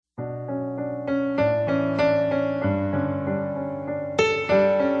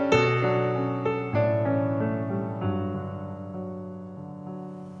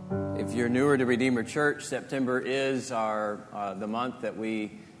you're newer to Redeemer Church, September is the month that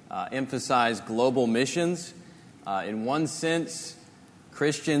we emphasize global missions. In one sense,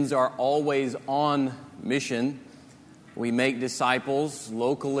 Christians are always on mission. We make disciples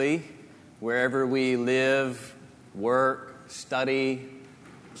locally, wherever we live, work, study,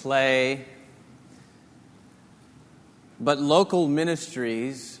 play. But local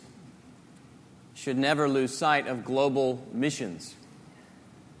ministries should never lose sight of global missions.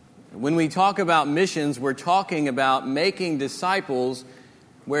 When we talk about missions, we're talking about making disciples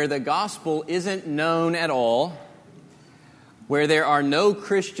where the gospel isn't known at all, where there are no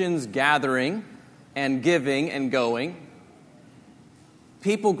Christians gathering and giving and going.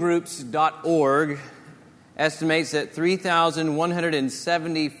 Peoplegroups.org estimates that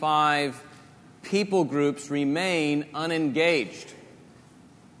 3,175 people groups remain unengaged.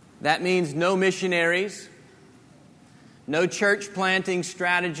 That means no missionaries, no church planting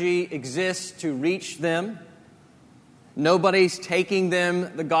strategy exists to reach them. Nobody's taking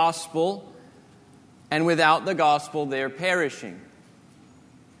them the gospel, and without the gospel, they're perishing.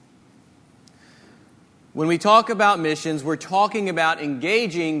 When we talk about missions, we're talking about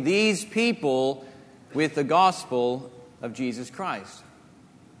engaging these people with the gospel of Jesus Christ.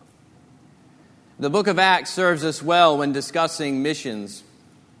 The book of Acts serves us well when discussing missions.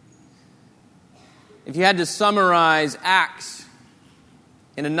 If you had to summarize Acts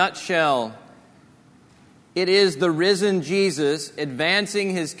in a nutshell, it is the risen Jesus advancing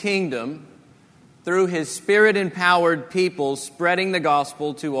His kingdom through His Spirit-empowered people, spreading the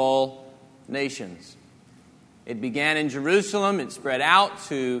gospel to all nations. It began in Jerusalem, it spread out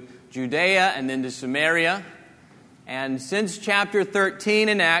to Judea and then to Samaria. And since chapter 13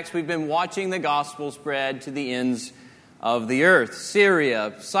 in Acts, we've been watching the gospel spread to the ends of the earth.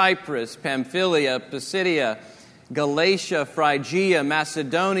 Syria, Cyprus, Pamphylia, Pisidia, Galatia, Phrygia,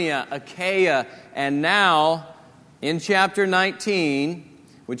 Macedonia, Achaia, and now in chapter 19,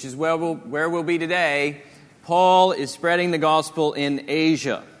 which is where we'll be today, Paul is spreading the gospel in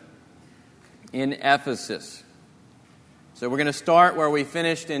Asia, in Ephesus. So we're going to start where we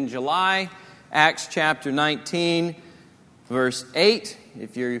finished in July, Acts chapter 19, verse 8.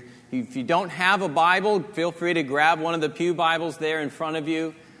 If you don't have a Bible, feel free to grab one of the pew Bibles there in front of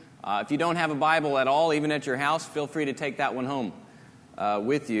you. If you don't have a Bible at all, even at your house, feel free to take that one home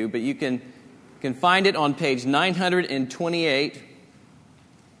with you. But you can find it on page 928.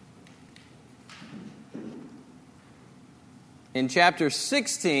 In chapter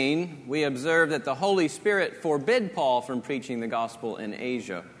 16, we observe that the Holy Spirit forbid Paul from preaching the gospel in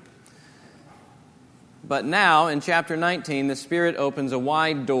Asia. But now, in chapter 19, the Spirit opens a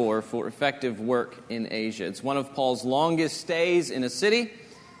wide door for effective work in Asia. It's one of Paul's longest stays in a city.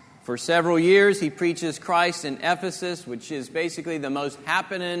 For several years, he preaches Christ in Ephesus, which is basically the most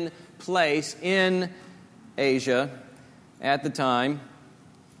happening place in Asia at the time.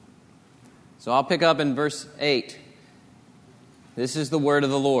 So I'll pick up in verse 8. This is the word of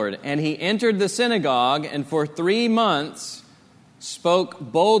the Lord. And he entered the synagogue and for 3 months spoke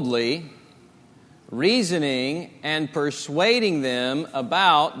boldly, reasoning and persuading them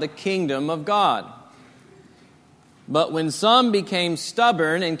about the kingdom of God. But when some became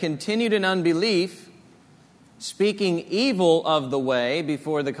stubborn and continued in unbelief, speaking evil of the way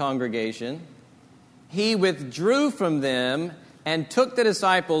before the congregation, he withdrew from them and took the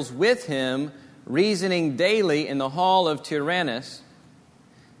disciples with him, reasoning daily in the hall of Tyrannus.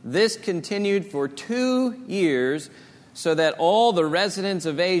 This continued for 2 years, so that all the residents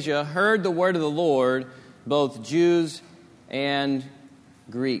of Asia heard the word of the Lord, both Jews and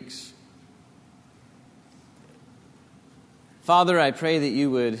Greeks. Father, I pray that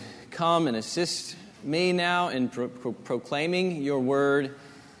you would come and assist me now in proclaiming your word,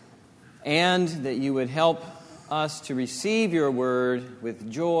 and that you would help us to receive your word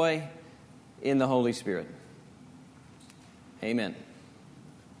with joy in the Holy Spirit. Amen.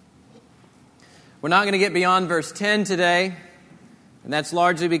 We're not going to get beyond verse 10 today, and that's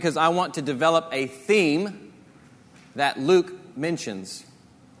largely because I want to develop a theme that Luke mentions.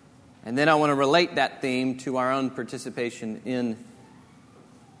 And then I want to relate that theme to our own participation in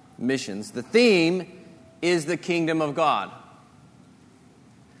missions. The theme is the kingdom of God.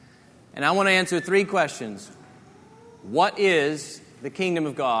 And I want to answer 3 questions. What is the kingdom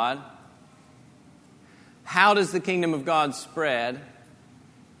of God? How does the kingdom of God spread?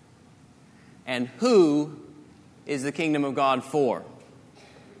 And who is the kingdom of God for?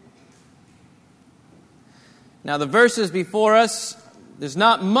 Now, the verses before us, there's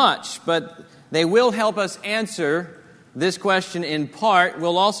not much, but they will help us answer this question in part.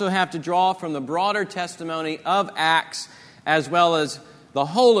 We'll also have to draw from the broader testimony of Acts as well as the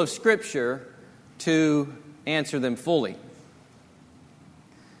whole of Scripture to answer them fully.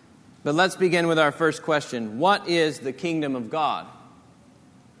 But let's begin with our first question. What is the kingdom of God?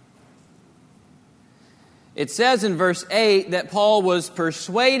 It says in verse 8 that Paul was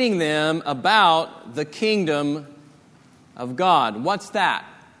persuading them about the kingdom of God. What's that?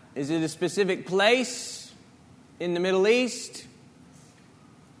 Is it a specific place in the Middle East?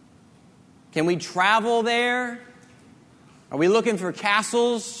 Can we travel there? Are we looking for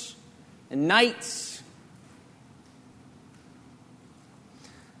castles and knights?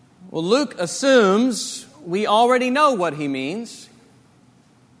 Well, Luke assumes we already know what he means.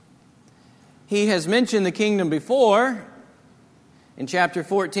 He has mentioned the kingdom before. In chapter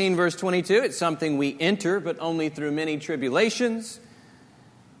 14, verse 22, it's something we enter, but only through many tribulations.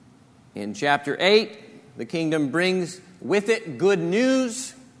 In chapter 8, the kingdom brings with it good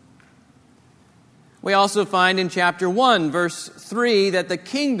news. We also find in chapter 1, verse 3, that the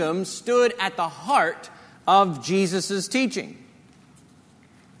kingdom stood at the heart of Jesus' teaching.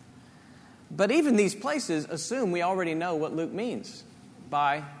 But even these places assume we already know what Luke means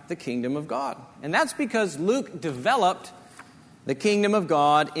by the kingdom of God. And that's because Luke developed the kingdom of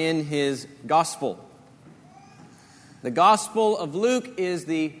God in his gospel. The Gospel of Luke is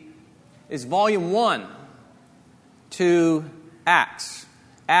volume 1 to Acts.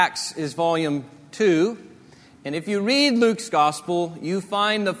 Acts is volume 2. And if you read Luke's gospel, you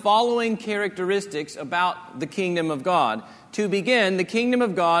find the following characteristics about the kingdom of God. To begin, the kingdom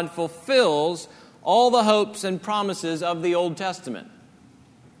of God fulfills all the hopes and promises of the Old Testament.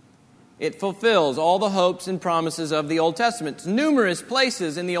 It fulfills all the hopes and promises of the Old Testament. Numerous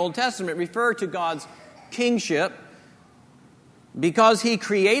places in the Old Testament refer to God's kingship. Because He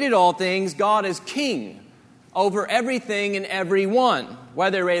created all things, God is king over everything and everyone,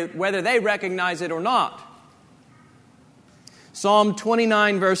 whether they recognize it or not. Psalm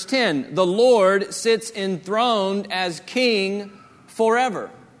 29, verse 10, the Lord sits enthroned as king forever.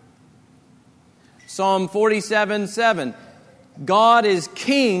 Psalm 47, 7, God is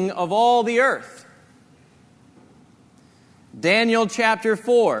king of all the earth. Daniel chapter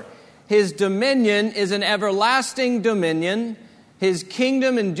 4, His dominion is an everlasting dominion. His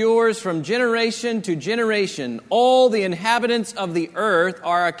kingdom endures from generation to generation. All the inhabitants of the earth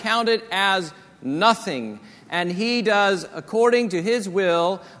are accounted as nothing, and He does according to His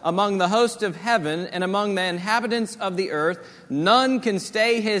will among the host of heaven and among the inhabitants of the earth. None can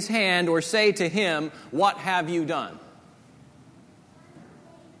stay His hand or say to Him, "What have you done?"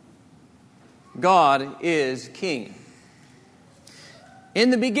 God is king. In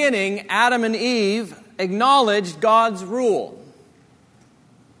the beginning, Adam and Eve acknowledged God's rule.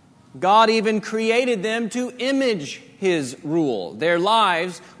 God even created them to image His rule. Their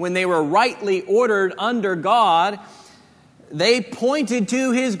lives, when they were rightly ordered under God, they pointed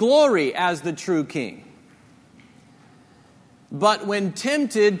to His glory as the true king. But when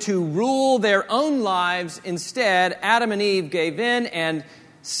tempted to rule their own lives instead, Adam and Eve gave in and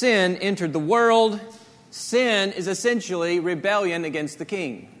sin entered the world. Sin is essentially rebellion against the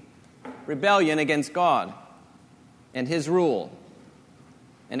king, rebellion against God and His rule.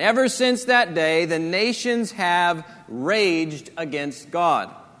 And ever since that day, the nations have raged against God.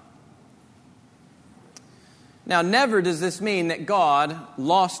 Now, never does this mean that God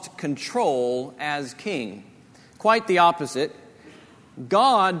lost control as king. Quite the opposite.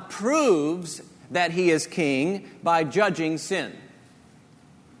 God proves that He is king by judging sin.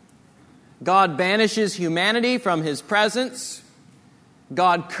 God banishes humanity from His presence.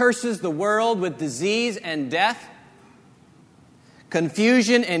 God curses the world with disease and death.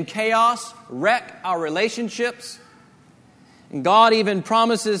 Confusion and chaos wreck our relationships. And God even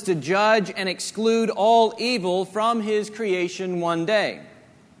promises to judge and exclude all evil from His creation one day.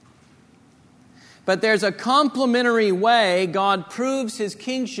 But there's a complementary way God proves His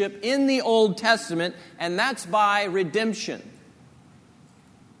kingship in the Old Testament, and that's by redemption.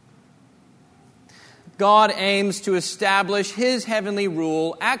 God aims to establish His heavenly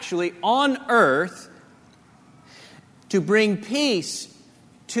rule actually on earth to bring peace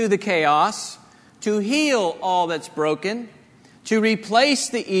to the chaos, to heal all that's broken, to replace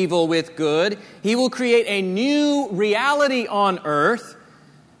the evil with good. He will create a new reality on earth.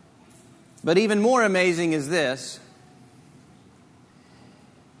 But even more amazing is this: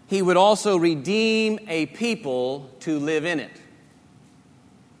 He would also redeem a people to live in it.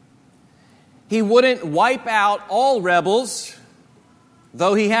 He wouldn't wipe out all rebels,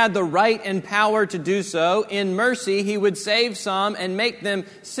 though He had the right and power to do so. In mercy, He would save some and make them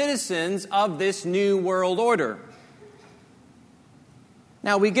citizens of this new world order.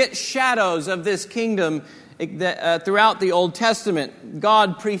 Now, we get shadows of this kingdom throughout the Old Testament,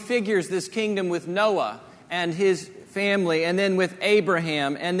 God prefigures this kingdom with Noah and his family, and then with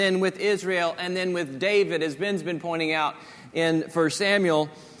Abraham, and then with Israel, and then with David, as Ben's been pointing out in 1 Samuel.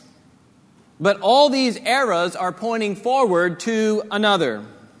 But all these eras are pointing forward to another.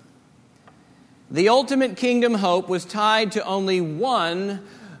 The ultimate kingdom hope was tied to only one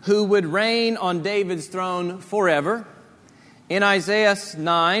who would reign on David's throne forever. In Isaiah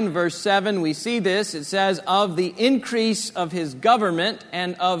 9, verse 7, we see this. It says, "Of the increase of his government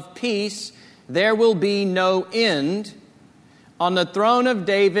and of peace there will be no end on the throne of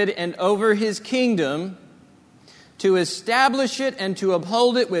David and over his kingdom, to establish it and to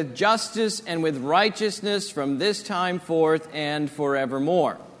uphold it with justice and with righteousness from this time forth and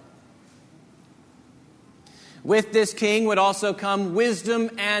forevermore." With this king would also come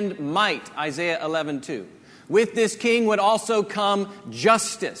wisdom and might, Isaiah 11:2. With this king would also come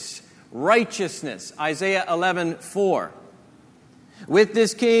justice, righteousness, Isaiah 11:4. With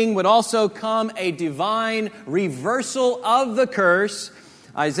this king would also come a divine reversal of the curse.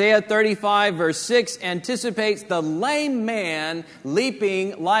 Isaiah 35, verse 6, anticipates the lame man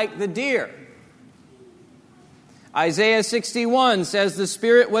leaping like the deer. Isaiah 61 says the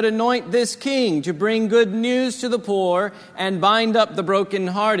Spirit would anoint this king to bring good news to the poor and bind up the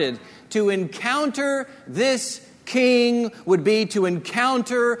brokenhearted. To encounter this king would be to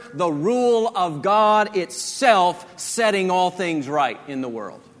encounter the rule of God itself, setting all things right in the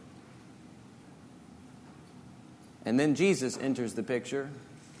world. And then Jesus enters the picture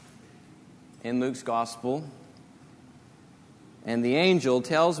in Luke's gospel, and the angel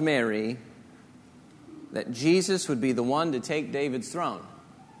tells Mary that Jesus would be the one to take David's throne.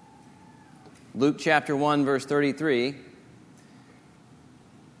 Luke chapter 1, verse 33,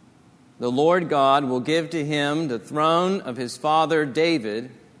 "The Lord God will give to him the throne of his father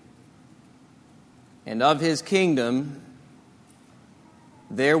David, and of his kingdom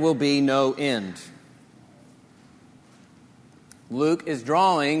there will be no end." Luke is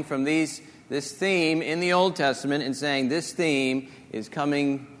drawing from this theme in the Old Testament and saying this theme is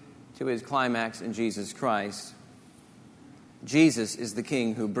coming to his climax in Jesus Christ. Jesus is the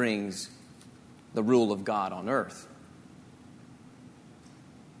king who brings the rule of God on earth.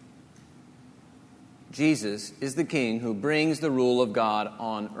 Jesus is the king who brings the rule of God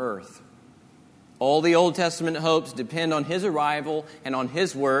on earth. All the Old Testament hopes depend on his arrival and on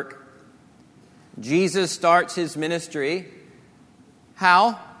his work. Jesus starts his ministry.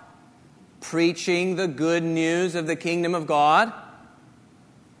 How? Preaching the good news of the kingdom of God.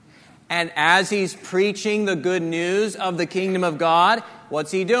 And as he's preaching the good news of the kingdom of God,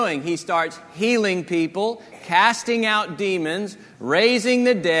 what's he doing? He starts healing people, casting out demons, raising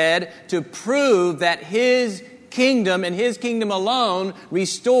the dead, to prove that his kingdom and his kingdom alone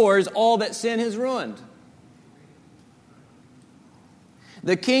restores all that sin has ruined.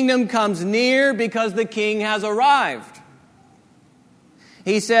 The kingdom comes near because the king has arrived.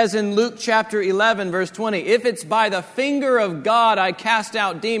 He says in Luke chapter 11, verse 20, "If it's by the finger of God I cast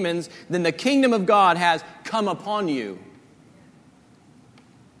out demons, then the kingdom of God has come upon you."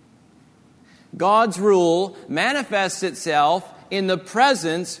 God's rule manifests itself in the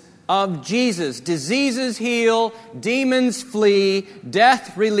presence of Jesus. Diseases heal, demons flee,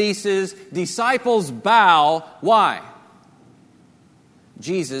 death releases, disciples bow. Why?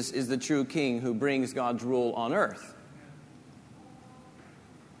 Jesus is the true king who brings God's rule on earth.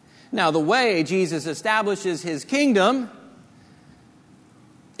 Now, the way Jesus establishes his kingdom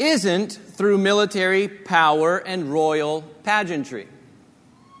isn't through military power and royal pageantry.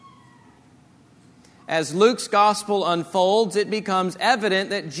 As Luke's gospel unfolds, it becomes evident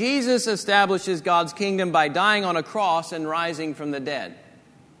that Jesus establishes God's kingdom by dying on a cross and rising from the dead.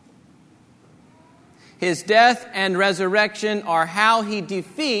 His death and resurrection are how he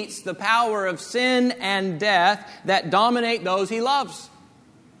defeats the power of sin and death that dominate those he loves.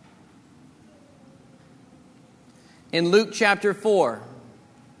 In Luke chapter 4,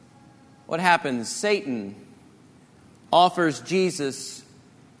 what happens? Satan offers Jesus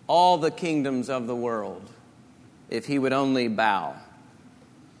all the kingdoms of the world if he would only bow.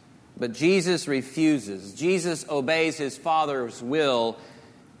 But Jesus refuses. Jesus obeys his Father's will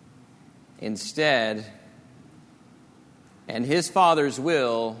instead. And his Father's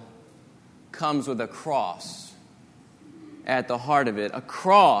will comes with a cross at the heart of it. A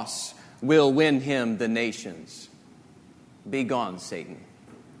cross will win him the nations. Be gone, Satan.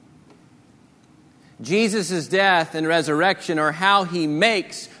 Jesus' death and resurrection are how he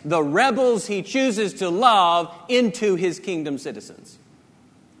makes the rebels he chooses to love into his kingdom citizens.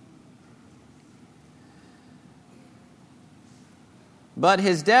 But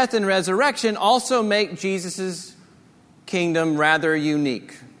his death and resurrection also make Jesus' kingdom rather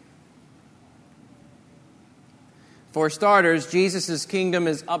unique. For starters, Jesus' kingdom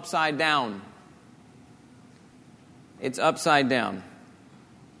is upside down. It's upside down.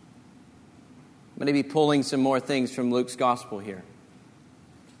 I'm going to be pulling some more things from Luke's gospel here.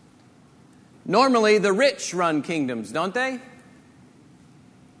 Normally, the rich run kingdoms, don't they?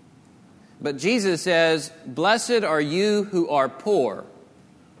 But Jesus says, "Blessed are you who are poor,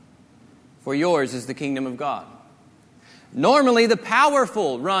 for yours is the kingdom of God." Normally, the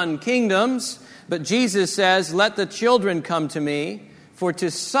powerful run kingdoms, but Jesus says, "Let the children come to me, for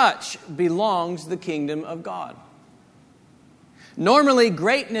to such belongs the kingdom of God." Normally,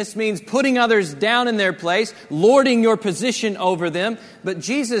 greatness means putting others down in their place, lording your position over them. But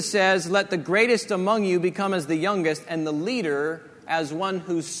Jesus says, "Let the greatest among you become as the youngest, and the leader as one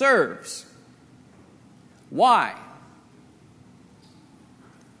who serves." Why?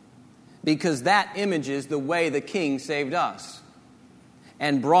 Because that images the way the King saved us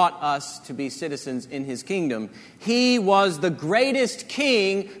and brought us to be citizens in his kingdom. He was the greatest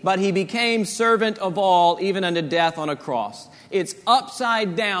king, but he became servant of all, even unto death on a cross. It's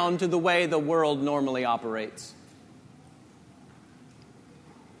upside down to the way the world normally operates.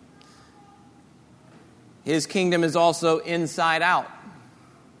 His kingdom is also inside out.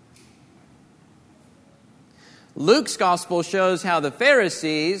 Luke's gospel shows how the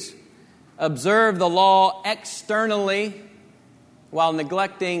Pharisees observed the law externally while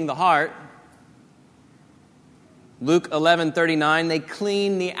neglecting the heart. Luke 11:39, they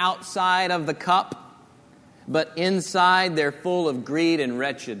clean the outside of the cup, but inside they're full of greed and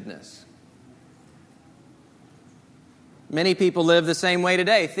wretchedness. Many people live the same way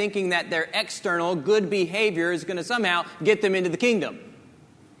today, thinking that their external good behavior is going to somehow get them into the kingdom.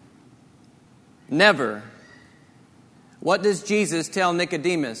 Never. What does Jesus tell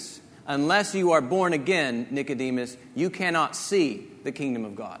Nicodemus? Unless you are born again, Nicodemus, you cannot see the kingdom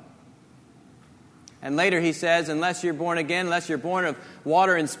of God. And later he says, unless you're born again, unless you're born of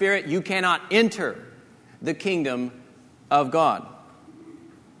water and spirit, you cannot enter the kingdom of God.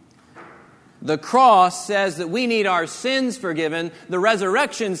 The cross says that we need our sins forgiven. The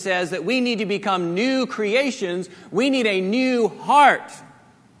resurrection says that we need to become new creations. We need a new heart.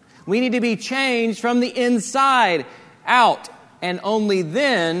 We need to be changed from the inside out. And only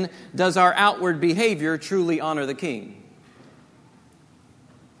then does our outward behavior truly honor the King.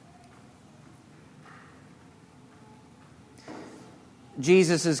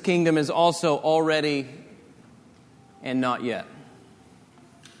 Jesus' kingdom is also already and not yet.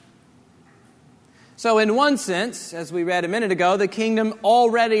 So in one sense, as we read a minute ago, the kingdom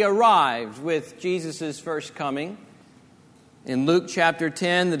already arrived with Jesus' first coming. In Luke chapter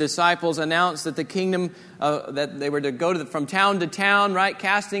 10, the disciples announced that the kingdom, that they were to go from town to town, right,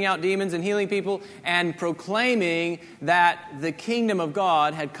 casting out demons and healing people, and proclaiming that the kingdom of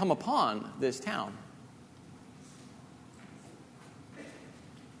God had come upon this town.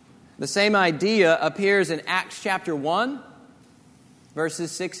 The same idea appears in Acts chapter 1,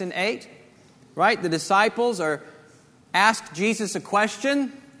 verses 6 and 8. Right? The disciples are asked Jesus a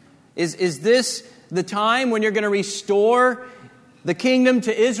question. Is this the time when you're going to restore the kingdom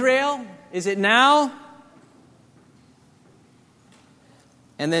to Israel? Is it now?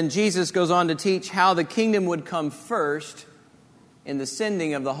 And then Jesus goes on to teach how the kingdom would come first in the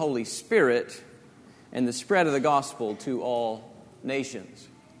sending of the Holy Spirit and the spread of the gospel to all nations.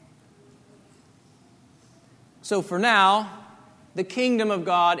 So for now, the kingdom of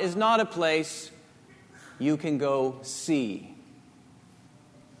God is not a place you can go see,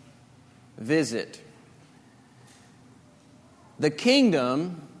 visit. The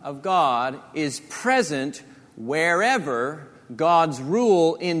kingdom of God is present wherever God's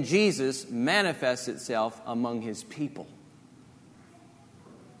rule in Jesus manifests itself among his people.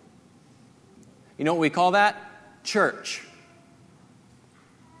 You know what we call that? Church.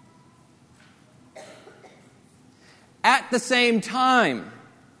 At the same time,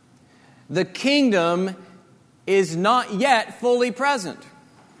 the kingdom is not yet fully present.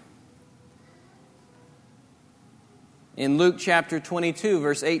 In Luke chapter 22,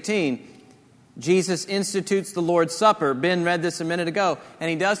 verse 18, Jesus institutes the Lord's Supper. Ben read this a minute ago, and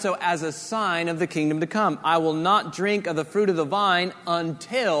he does so as a sign of the kingdom to come. I will not drink of the fruit of the vine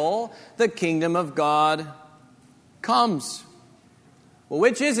until the kingdom of God comes. Well,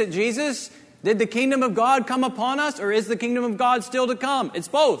 which is it, Jesus? Did the kingdom of God come upon us, or is the kingdom of God still to come? It's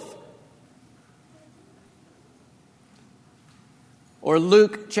both. Or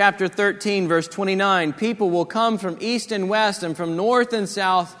Luke chapter 13, verse 29, people will come from east and west and from north and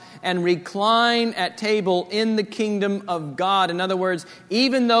south, and recline at table in the kingdom of God. In other words,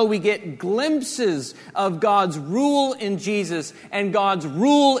 even though we get glimpses of God's rule in Jesus and God's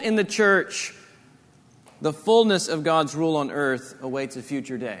rule in the church, the fullness of God's rule on earth awaits a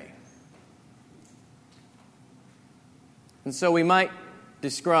future day. And so we might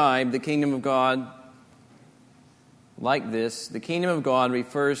describe the kingdom of God like this. The kingdom of God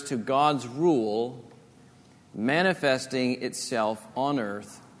refers to God's rule manifesting itself on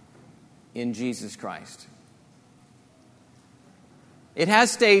earth in Jesus Christ. It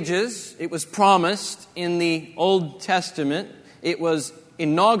has stages. It was promised in the Old Testament. It was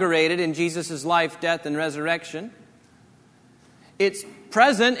inaugurated in Jesus' life, death, and resurrection. It's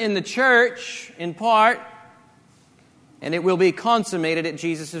present in the church in part, and it will be consummated at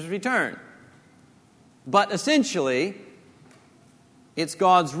Jesus' return. But essentially, it's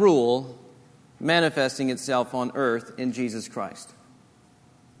God's rule manifesting itself on earth in Jesus Christ.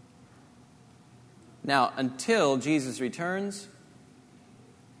 Now, until Jesus returns,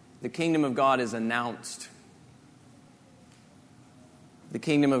 the kingdom of God is announced. The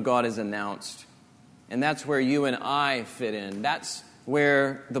kingdom of God is announced. And that's where you and I fit in. That's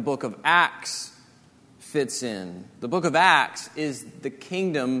where the book of Acts fits in. The book of Acts is the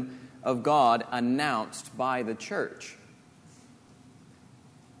kingdom of God announced by the church.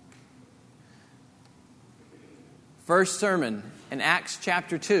 First sermon in Acts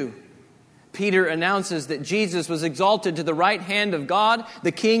chapter 2. Peter announces that Jesus was exalted to the right hand of God.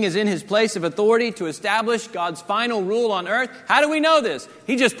 The king is in his place of authority to establish God's final rule on earth. How do we know this?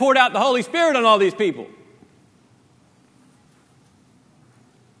 He just poured out the Holy Spirit on all these people.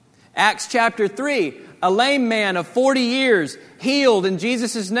 Acts chapter 3, a lame man of 40 years healed in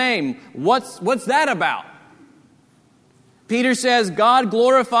Jesus' name. What's that about? Peter says God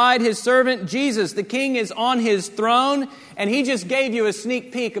glorified his servant Jesus. The king is on his throne, and he just gave you a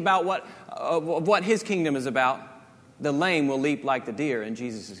sneak peek about what his kingdom is about. The lame will leap like the deer in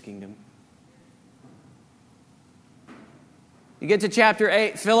Jesus' kingdom. You get to chapter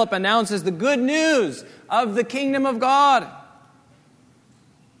 8, Philip announces the good news of the kingdom of God.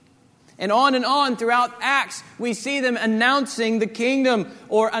 And on throughout Acts, we see them announcing the kingdom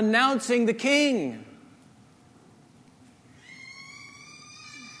or announcing the king.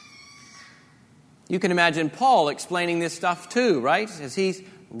 You can imagine Paul explaining this stuff too, right? As he's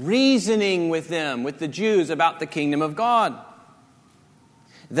reasoning with them, with the Jews, about the kingdom of God.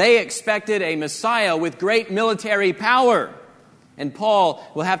 They expected a Messiah with great military power. And Paul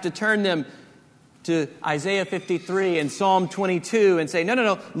will have to turn them to Isaiah 53 and Psalm 22 and say,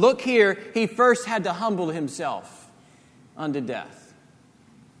 no, look here, he first had to humble himself unto death.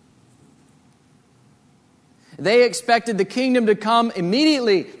 They expected the kingdom to come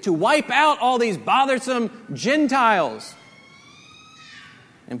immediately to wipe out all these bothersome Gentiles.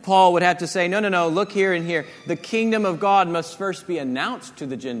 And Paul would have to say, no, look here and here. The kingdom of God must first be announced to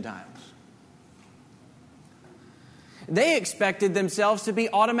the Gentiles. They expected themselves to be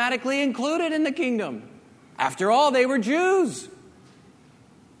automatically included in the kingdom. After all, they were Jews.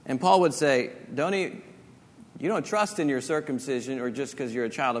 And Paul would say, you don't trust in your circumcision or just because you're a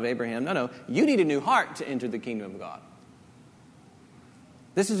child of Abraham. No, you need a new heart to enter the kingdom of God.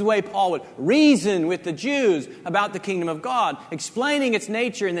 This is the way Paul would reason with the Jews about the kingdom of God, explaining its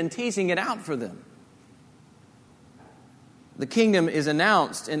nature and then teasing it out for them. The kingdom is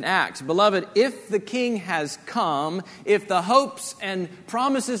announced in Acts. Beloved, if the king has come, if the hopes and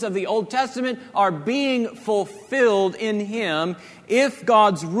promises of the Old Testament are being fulfilled in him, if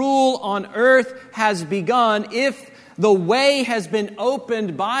God's rule on earth has begun, if the way has been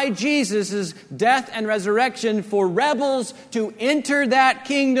opened by Jesus' death and resurrection for rebels to enter that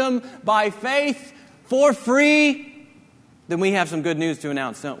kingdom by faith for free, then we have some good news to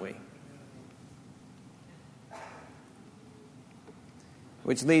announce, don't we?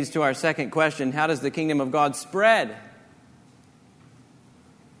 Which leads to our second question: how does the kingdom of God spread?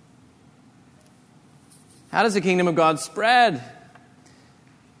 How does the kingdom of God spread?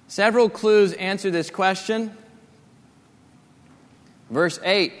 Several clues answer this question. Verse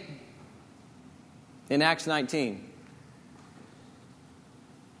 8 in Acts 19.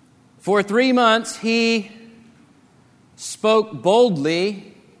 For 3 months he spoke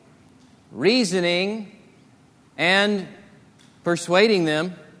boldly, reasoning and persuading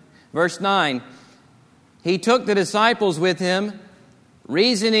them. Verse 9, he took the disciples with him,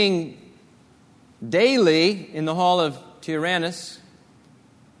 reasoning daily in the hall of Tyrannus.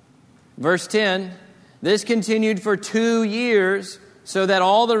 Verse 10, this continued for 2 years, so that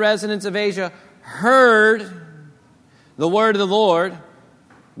all the residents of Asia heard the word of the Lord,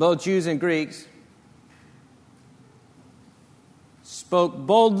 both Jews and Greeks. spoke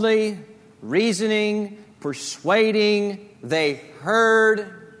boldly, reasoning, persuading. They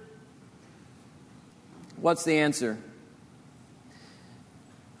heard. What's the answer?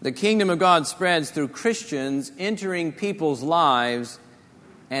 The kingdom of God spreads through Christians entering people's lives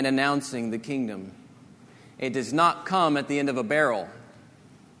and announcing the kingdom. It does not come at the end of a barrel.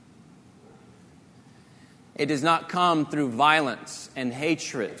 It does not come through violence and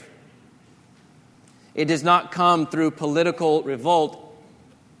hatred. It does not come through political revolt.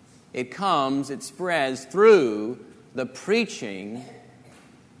 It spreads through the preaching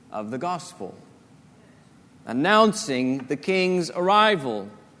of the gospel, announcing the King's arrival.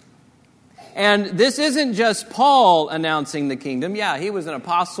 And this isn't just Paul announcing the kingdom. Yeah, he was an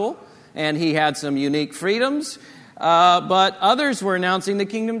apostle, and he had some unique freedoms, but others were announcing the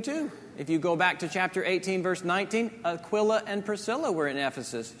kingdom too. If you go back to chapter 18, verse 19, Aquila and Priscilla were in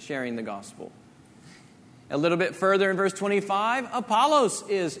Ephesus sharing the gospel. A little bit further in verse 25, Apollos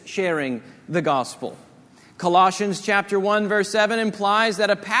is sharing the gospel. Colossians chapter 1, verse 7 implies that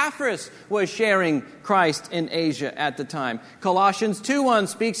Epaphras was sharing Christ in Asia at the time. Colossians 2:1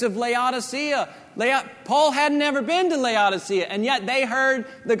 speaks of Laodicea. Paul had never been to Laodicea, and yet they heard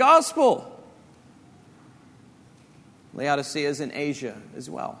the gospel. Laodicea is in Asia as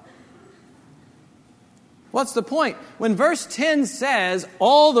well. What's the point? When verse 10 says,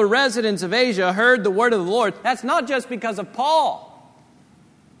 all the residents of Asia heard the word of the Lord, that's not just because of Paul.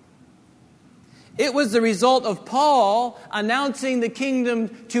 It was the result of Paul announcing the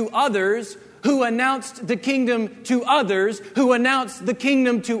kingdom to others, who announced the kingdom to others, who announced the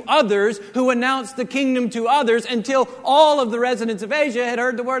kingdom to others, who announced the kingdom to others, until all of the residents of Asia had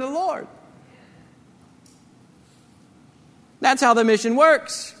heard the word of the Lord. That's how the mission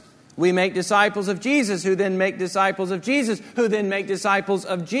works. We make disciples of Jesus, who then make disciples of Jesus, who then make disciples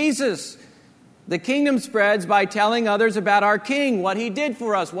of Jesus. The kingdom spreads by telling others about our King, what He did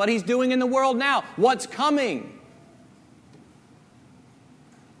for us, what He's doing in the world now, what's coming.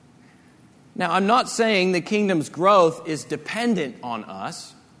 Now, I'm not saying the kingdom's growth is dependent on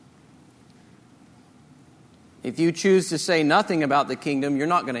us. If you choose to say nothing about the kingdom, you're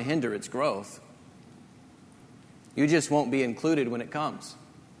not going to hinder its growth. You just won't be included when it comes.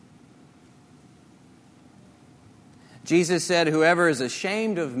 Jesus said, whoever is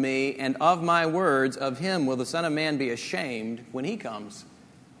ashamed of me and of my words, of him will the Son of Man be ashamed when He comes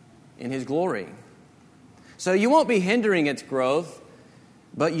in His glory. So you won't be hindering its growth,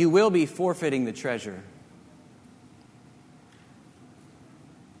 but you will be forfeiting the treasure.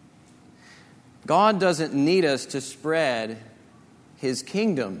 God doesn't need us to spread His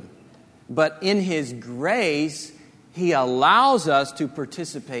kingdom, but in His grace, He allows us to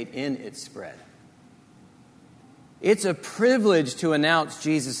participate in its spread. It's a privilege to announce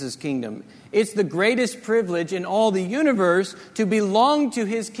Jesus' kingdom. It's the greatest privilege in all the universe to belong to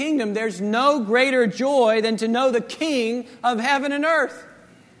His kingdom. There's no greater joy than to know the King of heaven and earth.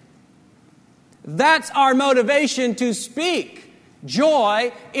 That's our motivation to speak.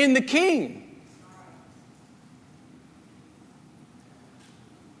 Joy in the King.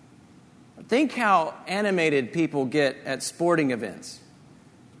 Think how animated people get at sporting events.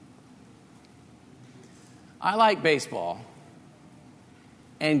 I like baseball,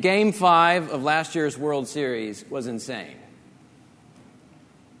 and Game 5 of last year's World Series was insane.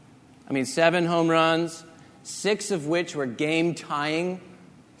 7 home runs, 6 of which were game-tying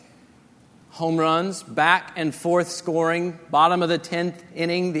home runs, back and forth scoring, bottom of the 10th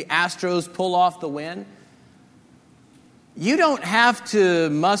inning, the Astros pull off the win. You don't have to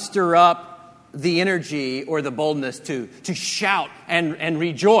muster up the energy or the boldness to shout and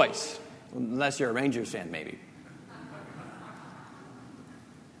rejoice. Unless you're a Rangers fan, maybe.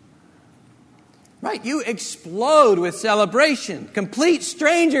 Right, you explode with celebration. Complete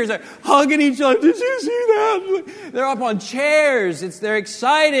strangers are hugging each other. Did you see that? They're up on chairs. They're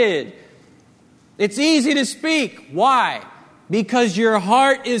excited. It's easy to speak. Why? Because your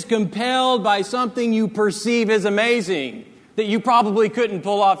heart is compelled by something you perceive as amazing that you probably couldn't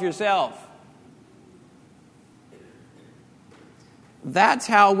pull off yourself. That's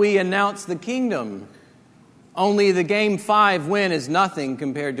how we announce the kingdom. Only the Game 5 win is nothing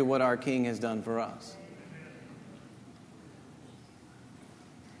compared to what our King has done for us.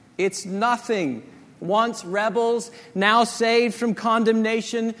 It's nothing. Once rebels, now saved from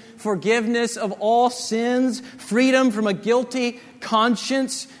condemnation, forgiveness of all sins, freedom from a guilty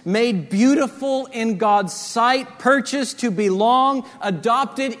conscience, made beautiful in God's sight, purchased to belong,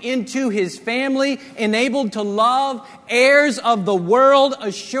 adopted into His family, enabled to love, heirs of the world,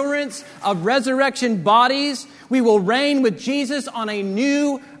 assurance of resurrection bodies. We will reign with Jesus on a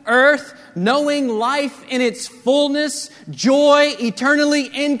new earth, knowing life in its fullness, joy eternally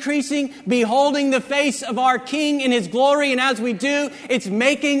increasing, beholding the face of our King in His glory. And as we do, it's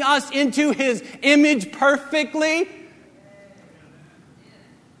making us into His image perfectly.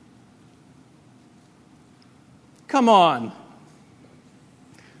 Come on.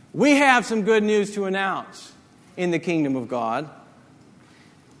 We have some good news to announce in the kingdom of God.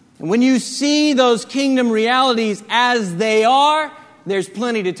 And when you see those kingdom realities as they are, there's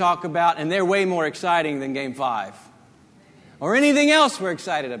plenty to talk about, and they're way more exciting than Game 5. Or anything else we're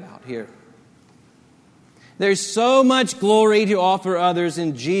excited about here. There's so much glory to offer others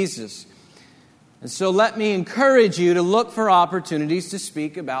in Jesus. And so let me encourage you to look for opportunities to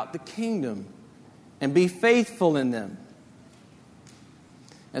speak about the kingdom and be faithful in them.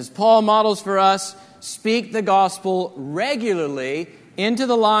 As Paul models for us, speak the gospel regularly into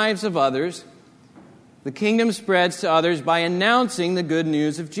the lives of others. The kingdom spreads to others by announcing the good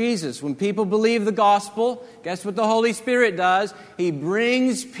news of Jesus. When people believe the gospel, guess what the Holy Spirit does? He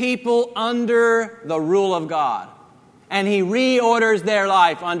brings people under the rule of God. And He reorders their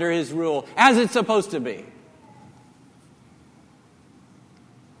life under His rule, as it's supposed to be.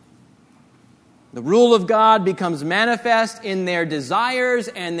 The rule of God becomes manifest in their desires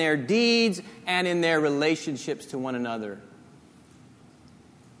and their deeds and in their relationships to one another.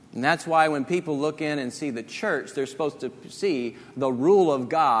 And that's why when people look in and see the church, they're supposed to see the rule of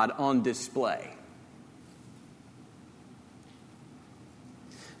God on display.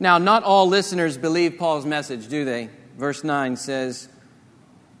 Now, not all listeners believe Paul's message, do they? Verse 9 says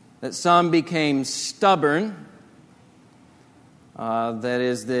that some became stubborn. That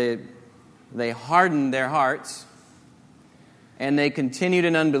is, they hardened their hearts, and they continued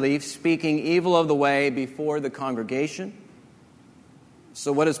in unbelief, speaking evil of the way before the congregation.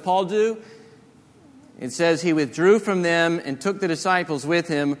 So what does Paul do? It says he withdrew from them and took the disciples with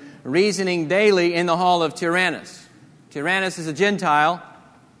him, reasoning daily in the hall of Tyrannus. Tyrannus is a Gentile.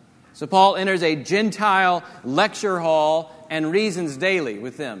 So Paul enters a Gentile lecture hall and reasons daily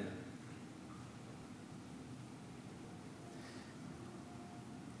with them.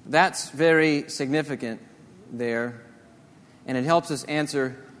 That's very significant there. And it helps us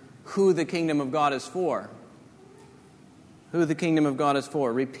answer who the kingdom of God is for. Who the kingdom of God is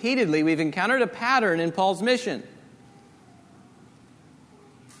for. Repeatedly, we've encountered a pattern in Paul's mission.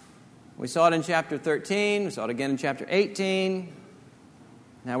 We saw it in chapter 13. We saw it again in chapter 18.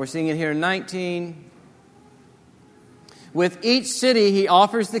 Now we're seeing it here in 19. With each city, he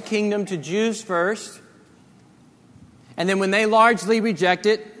offers the kingdom to Jews first. And then when they largely reject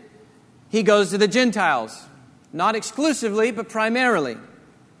it, he goes to the Gentiles. Not exclusively, but primarily.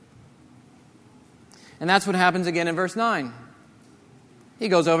 And that's what happens again in verse 9. He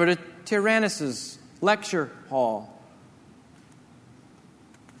goes over to Tyrannus' lecture hall.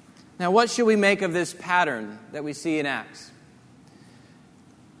 Now, what should we make of this pattern that we see in Acts?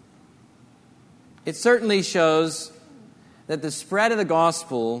 It certainly shows that the spread of the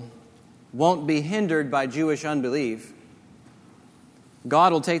gospel won't be hindered by Jewish unbelief.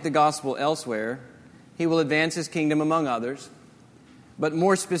 God will take the gospel elsewhere. He will advance His kingdom among others. But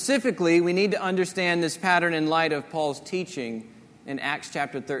more specifically, we need to understand this pattern in light of Paul's teaching in Acts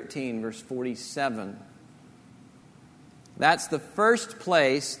chapter 13, verse 47. That's the first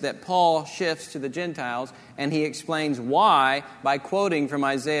place that Paul shifts to the Gentiles, and he explains why by quoting from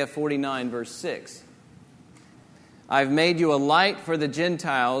Isaiah 49, verse 6. I've made you a light for the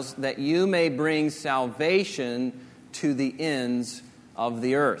Gentiles, that you may bring salvation to the ends of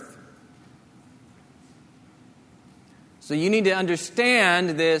the earth. So you need to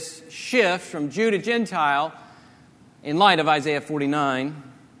understand this shift from Jew to Gentile in light of Isaiah 49.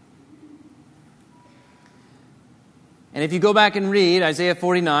 And if you go back and read Isaiah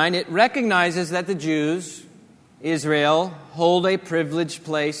 49, it recognizes that the Jews, Israel, hold a privileged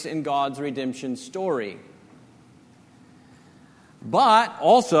place in God's redemption story. But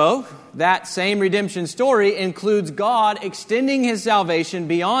also, that same redemption story includes God extending His salvation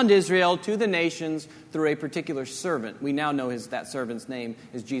beyond Israel to the nations through a particular servant. We now know that servant's name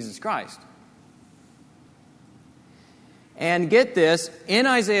is Jesus Christ. And get this, in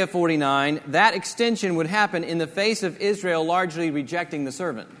Isaiah 49, that extension would happen in the face of Israel largely rejecting the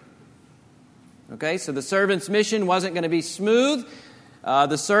servant. Okay, so the servant's mission wasn't going to be smooth.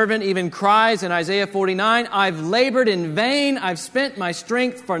 The servant even cries in Isaiah 49, I've labored in vain, I've spent my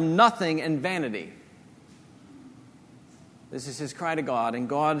strength for nothing and vanity. This is his cry to God, and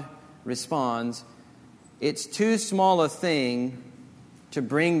God responds, it's too small a thing to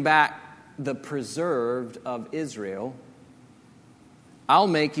bring back the preserved of Israel. I'll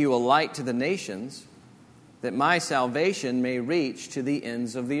make you a light to the nations, that my salvation may reach to the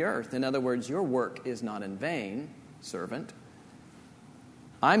ends of the earth. In other words, your work is not in vain, servant.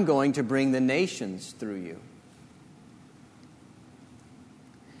 I'm going to bring the nations through you.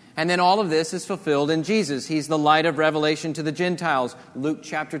 And then all of this is fulfilled in Jesus. He's the light of revelation to the Gentiles. Luke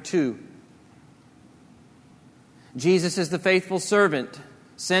chapter 2. Jesus is the faithful servant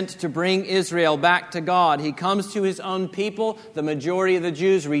sent to bring Israel back to God. He comes to his own people. The majority of the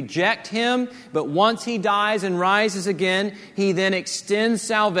Jews reject him. But once he dies and rises again, he then extends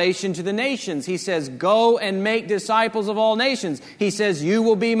salvation to the nations. He says, go and make disciples of all nations. He says, you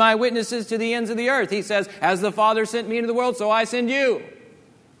will be my witnesses to the ends of the earth. He says, as the Father sent me into the world, so I send you.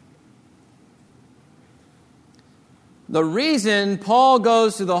 The reason Paul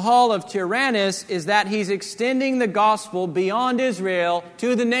goes to the hall of Tyrannus is that he's extending the gospel beyond Israel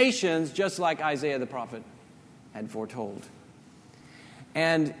to the nations, just like Isaiah the prophet had foretold.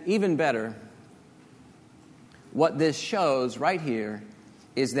 And even better, what this shows right here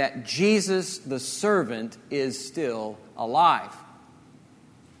is that Jesus the servant is still alive.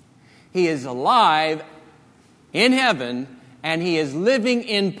 He is alive in heaven, and he is living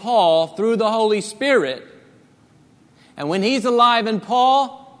in Paul through the Holy Spirit. And when he's alive in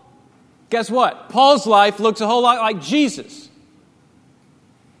Paul, guess what? Paul's life looks a whole lot like Jesus.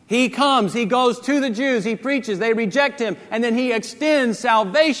 He comes, he goes to the Jews, he preaches, they reject him, and then he extends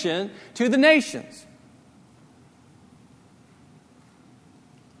salvation to the nations.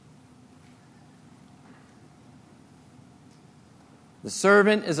 The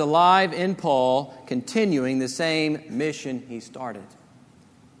servant is alive in Paul, continuing the same mission he started.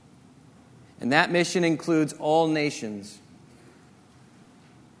 And that mission includes all nations.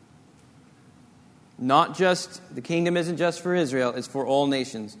 Not just, the kingdom isn't just for Israel, it's for all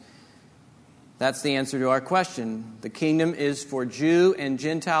nations. That's the answer to our question. The kingdom is for Jew and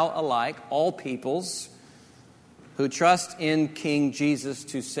Gentile alike, all peoples who trust in King Jesus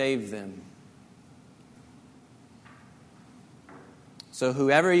to save them. So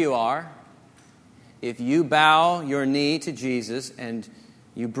whoever you are, if you bow your knee to Jesus and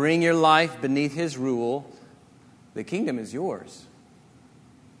you bring your life beneath his rule, the kingdom is yours.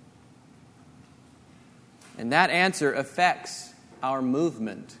 And that answer affects our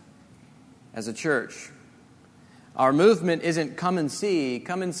movement as a church. Our movement isn't come and see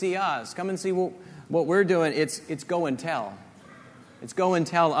us, come and see what we're doing. It's go and tell. It's go and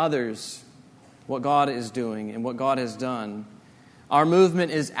tell others what God is doing and what God has done. Our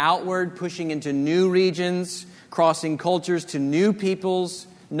movement is outward, pushing into new regions, crossing cultures to new peoples,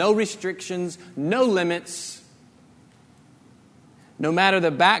 no restrictions, no limits. No matter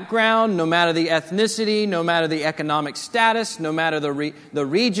the background, no matter the ethnicity, no matter the economic status, no matter the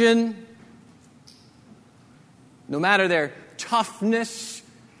region, no matter their toughness,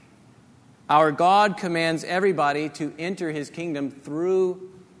 our God commands everybody to enter his kingdom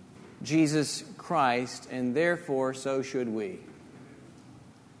through Jesus Christ, and therefore so should we.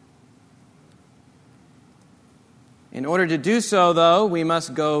 In order to do so, though, we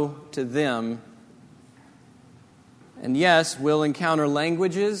must go to them. And yes, we'll encounter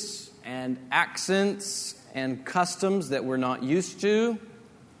languages and accents and customs that we're not used to.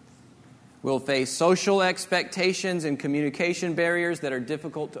 We'll face social expectations and communication barriers that are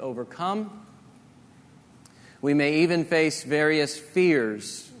difficult to overcome. We may even face various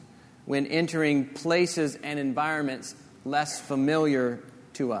fears when entering places and environments less familiar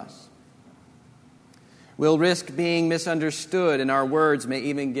to us. We'll risk being misunderstood, and our words may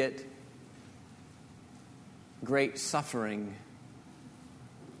even get great suffering.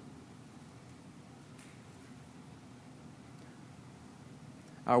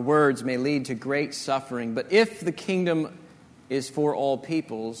 Our words may lead to great suffering. But if the kingdom is for all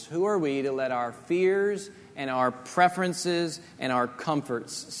peoples, who are we to let our fears and our preferences and our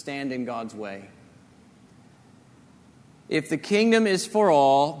comforts stand in God's way? If the kingdom is for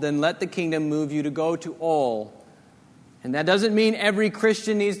all, then let the kingdom move you to go to all. And that doesn't mean every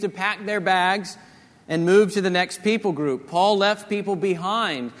Christian needs to pack their bags and move to the next people group. Paul left people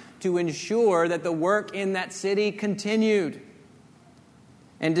behind to ensure that the work in that city continued.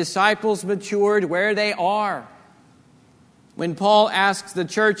 And disciples matured where they are. When Paul asks the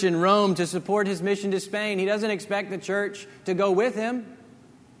church in Rome to support his mission to Spain, he doesn't expect the church to go with him,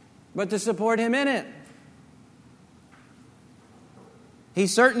 but to support him in it. He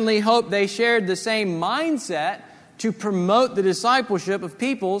certainly hoped they shared the same mindset to promote the discipleship of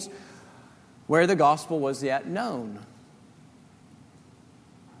peoples where the gospel was yet known.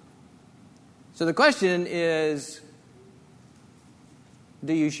 So the question is,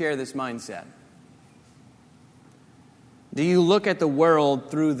 do you share this mindset? Do you look at the world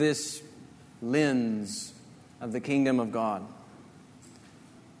through this lens of the kingdom of God.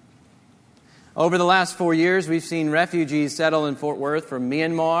 Over the last 4 years, we've seen refugees settle in Fort Worth from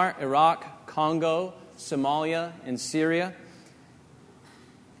Myanmar, Iraq, Congo, Somalia, and Syria.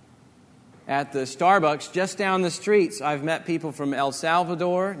 At the Starbucks just down the streets, I've met people from El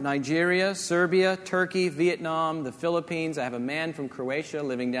Salvador, Nigeria, Serbia, Turkey, Vietnam, the Philippines. I have a man from Croatia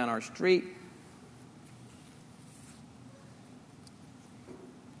living down our street.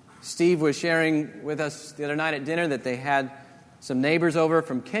 Steve was sharing with us the other night at dinner that they had some neighbors over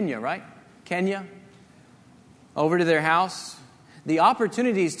from Kenya, right? Kenya, over to their house. The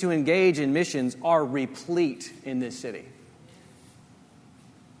opportunities to engage in missions are replete in this city.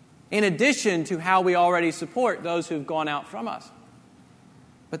 In addition to how we already support those who've gone out from us.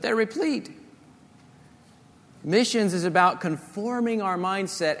 But they're replete. Missions is about conforming our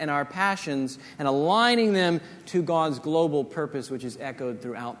mindset and our passions and aligning them to God's global purpose, which is echoed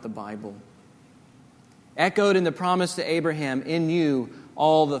throughout the Bible. Echoed in the promise to Abraham, in you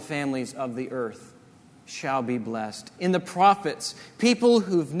all the families of the earth shall be blessed. In the prophets, people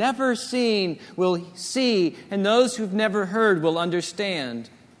who've never seen will see, and those who've never heard will understand.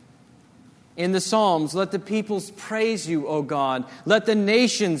 In the Psalms, let the peoples praise you, O God. Let the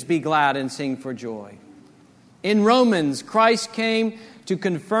nations be glad and sing for joy. In Romans, Christ came to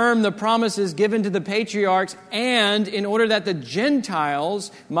confirm the promises given to the patriarchs and in order that the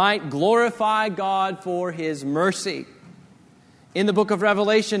Gentiles might glorify God for His mercy. In the book of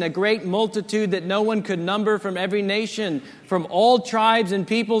Revelation, a great multitude that no one could number from every nation, from all tribes and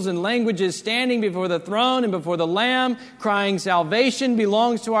peoples and languages, standing before the throne and before the Lamb, crying, salvation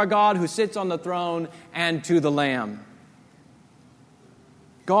belongs to our God who sits on the throne and to the Lamb.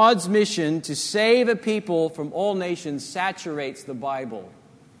 God's mission to save a people from all nations saturates the Bible.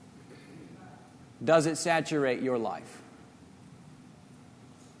 Does it saturate your life?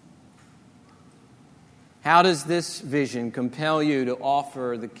 How does this vision compel you to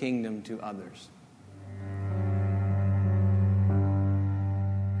offer the kingdom to others?